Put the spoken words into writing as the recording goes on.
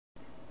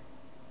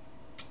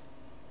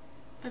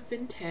I've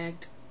been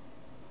tagged.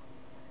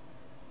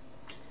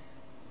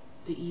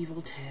 The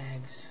evil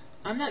tags.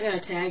 I'm not going to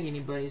tag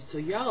anybody, so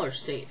y'all are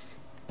safe.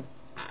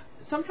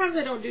 Sometimes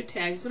I don't do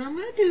tags, but I'm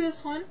going to do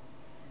this one.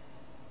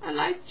 I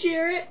like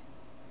Jarrett.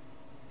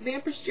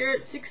 Vampers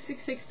Jarrett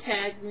 666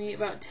 tagged me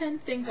about 10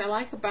 things I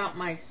like about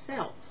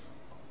myself.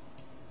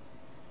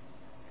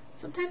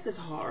 Sometimes it's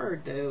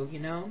hard, though, you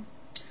know.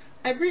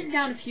 I've written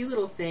down a few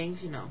little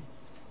things, you know.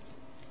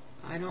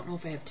 I don't know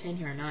if I have 10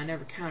 here or not. I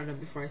never counted them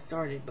before I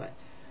started, but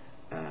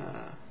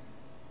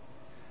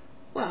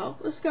well,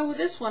 let's go with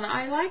this one.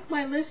 I like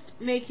my list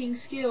making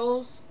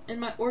skills and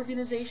my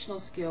organizational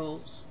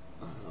skills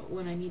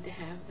when I need to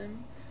have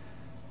them.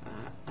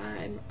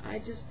 I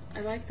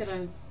like that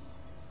I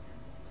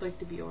like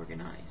to be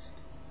organized.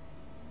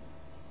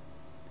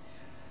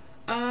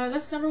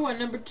 That's number one.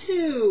 Number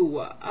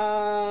two,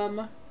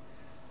 I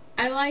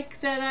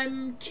like that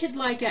I'm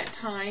kid-like at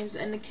times,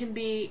 and it can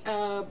be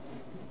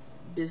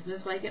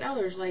business-like at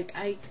others. Like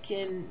I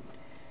can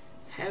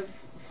have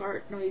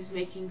fart noise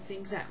making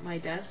things at my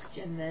desk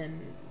and then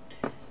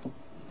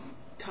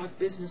talk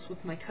business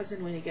with my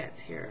cousin when he gets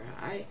here.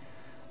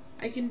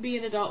 I can be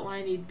an adult when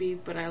I need to be,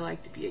 but I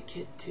like to be a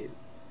kid too.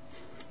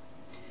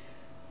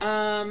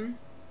 I'm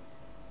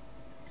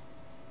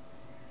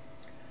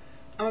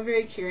a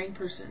very caring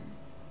person.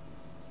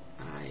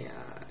 I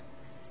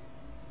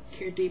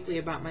care deeply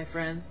about my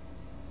friends.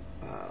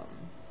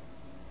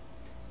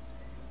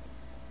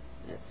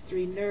 That's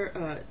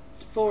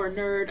 4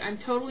 nerd. I'm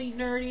totally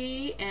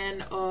nerdy,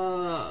 and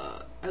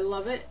I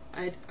love it.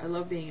 I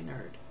love being a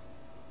nerd.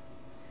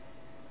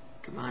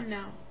 Come on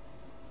now,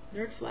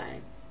 nerd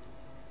flag.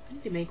 I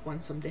need to make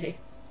one someday.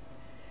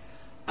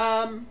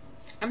 I'm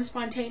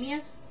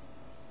spontaneous,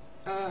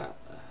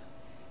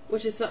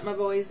 which is something I've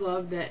always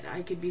loved. That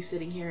I could be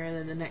sitting here, and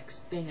then the next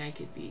thing I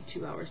could be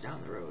 2 hours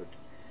down the road.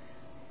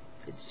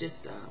 It's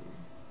just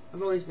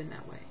I've always been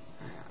that way.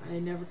 I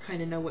never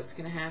kind of know what's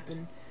going to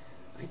happen.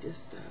 I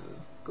just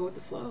go with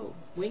the flow.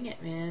 Wing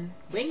it, man.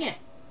 Wing it.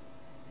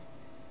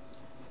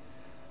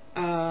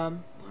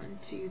 1,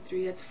 2,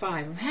 3, that's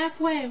 5. I'm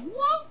halfway.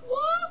 Whoa,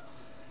 whoa.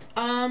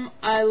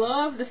 I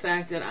love the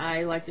fact that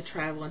I like to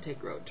travel and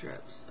take road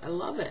trips. I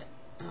love it.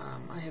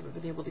 I haven't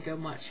been able to go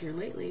much here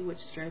lately,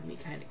 which is driving me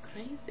kind of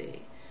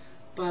crazy.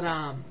 But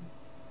I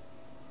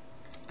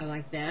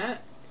like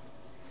that.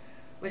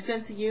 My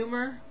sense of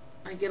humor,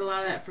 I get a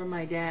lot of that from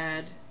my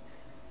dad.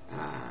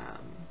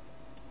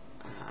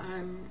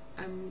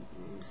 I'm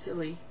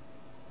silly.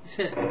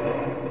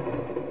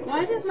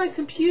 Why does my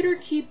computer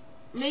keep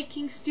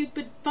making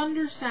stupid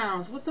thunder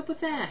sounds? What's up with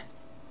that?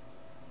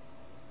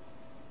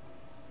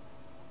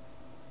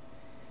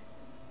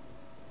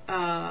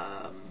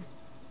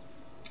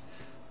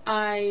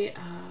 I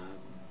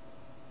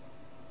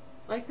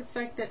like the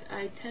fact that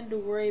I tend to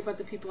worry about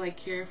the people I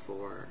care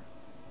for.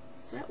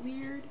 Is that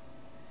weird?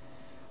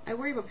 I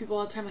worry about people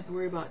all the time. Like I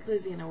worry about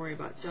Lizzie and I worry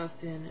about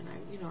Justin, and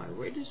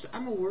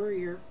I'm a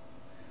worrier.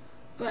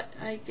 But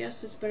I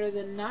guess it's better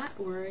than not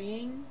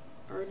worrying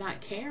or not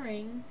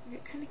caring.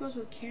 It kind of goes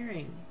with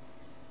caring.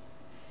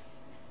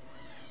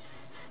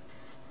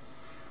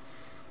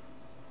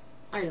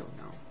 I don't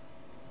know.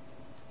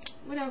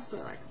 What else do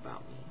I like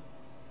about me?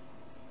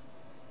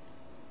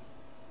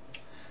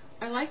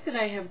 I like that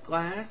I have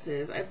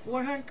glasses. I've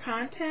worn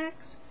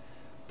contacts,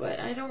 but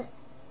I don't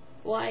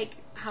like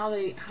how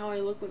I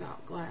look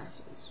without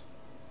glasses.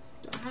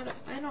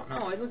 I don't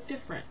know. I look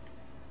different.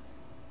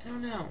 I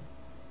don't know.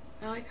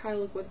 I like how I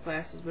look with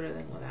glasses better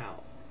than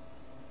without.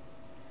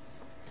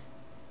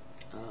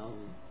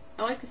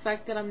 I like the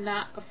fact that I'm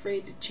not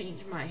afraid to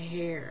change my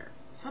hair.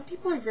 Some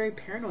people are very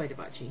paranoid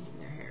about changing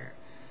their hair.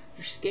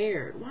 They're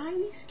scared. Why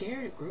be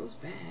scared? It grows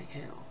back.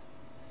 Hell.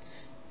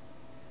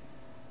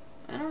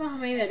 I don't know how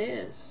many that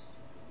is.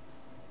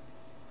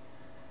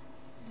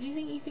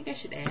 Anything you think I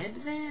should add to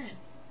that?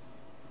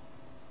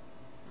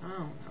 I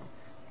don't know.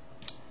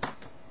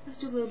 Let's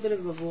do a little bit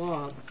of a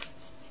vlog.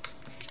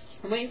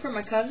 I'm waiting for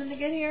my cousin to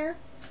get here.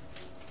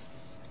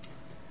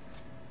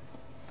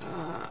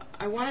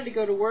 I wanted to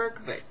go to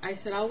work, but I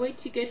said, I'll wait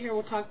till you get here,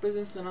 we'll talk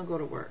business, then I'll go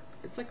to work.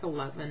 It's like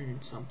 11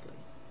 something.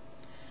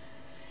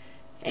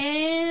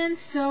 And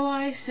so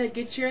I said,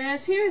 get your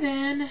ass here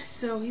then.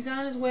 So he's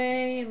on his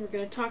way, and we're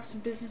going to talk some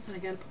business, and I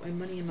got to put my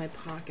money in my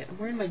pocket. I'm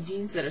wearing my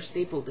jeans that are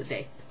stapled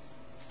today.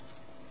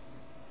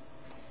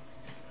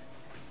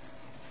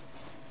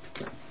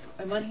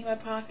 My money in my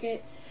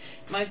pocket,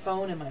 my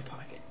phone in my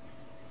pocket.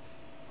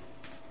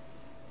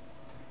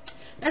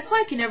 That's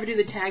why I can never do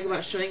the tag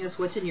about showing us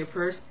what's in your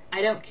purse.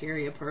 I don't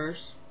carry a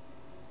purse.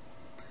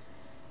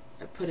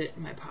 I put it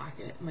in my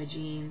pocket, my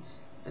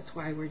jeans. That's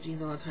why I wear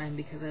jeans all the time,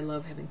 because I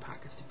love having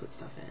pockets to put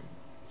stuff in.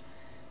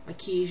 My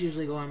keys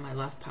usually go in my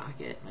left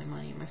pocket. My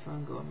money and my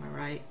phone go in my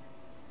right.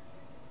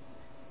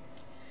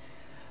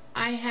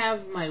 I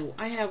have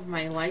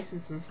my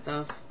license and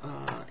stuff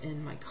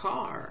in my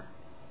car,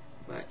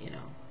 but you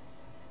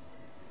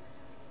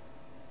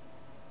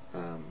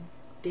know,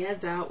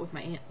 Dad's out with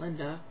my Aunt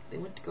Linda. They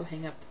went to go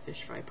hang up the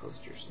fish fry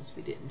poster since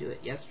we didn't do it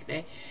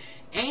yesterday.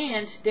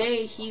 And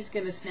today he's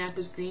going to snap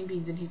his green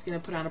beans and he's going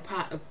to put on a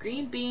pot of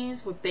green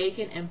beans with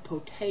bacon and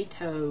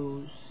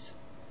potatoes.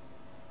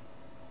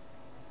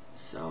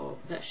 So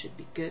that should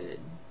be good.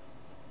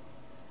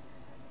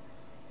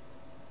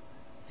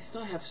 I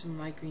still have some of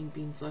my green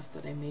beans left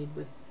that I made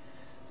with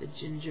the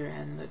ginger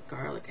and the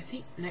garlic. I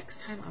think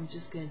next time I'm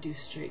just going to do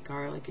straight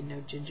garlic and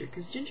no ginger,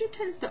 because ginger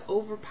tends to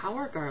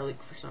overpower garlic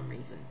for some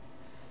reason.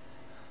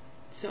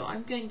 So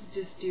I'm going to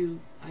just do,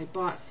 I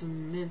bought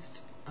some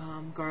minced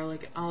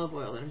garlic and olive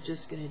oil, and I'm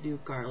just going to do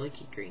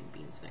garlicky green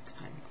beans next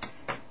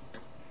time.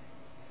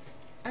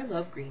 I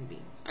love green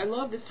beans. I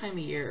love this time of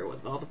year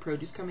with all the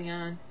produce coming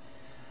on.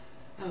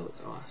 Oh,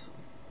 it's awesome.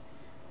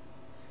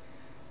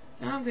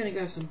 Now I'm going to go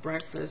have some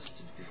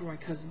breakfast before my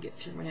cousin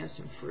gets here. I'm going to have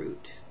some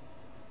fruit.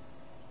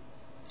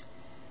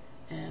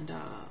 And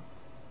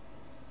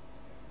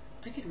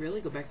I could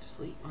really go back to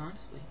sleep,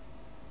 honestly.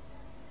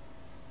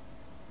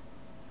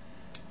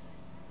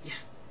 Yeah.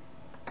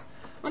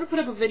 I'm going to put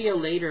up a video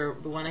later,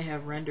 the one I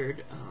have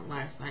rendered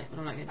last night, but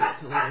I'm not going to do it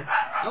till later.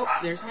 Oh,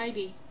 there's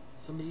Heidi.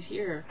 Somebody's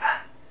here.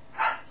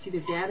 It's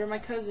either Dad or my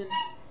cousin.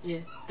 Yeah,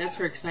 that's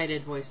her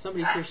excited voice.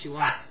 Somebody's here she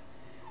wants.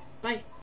 Bye.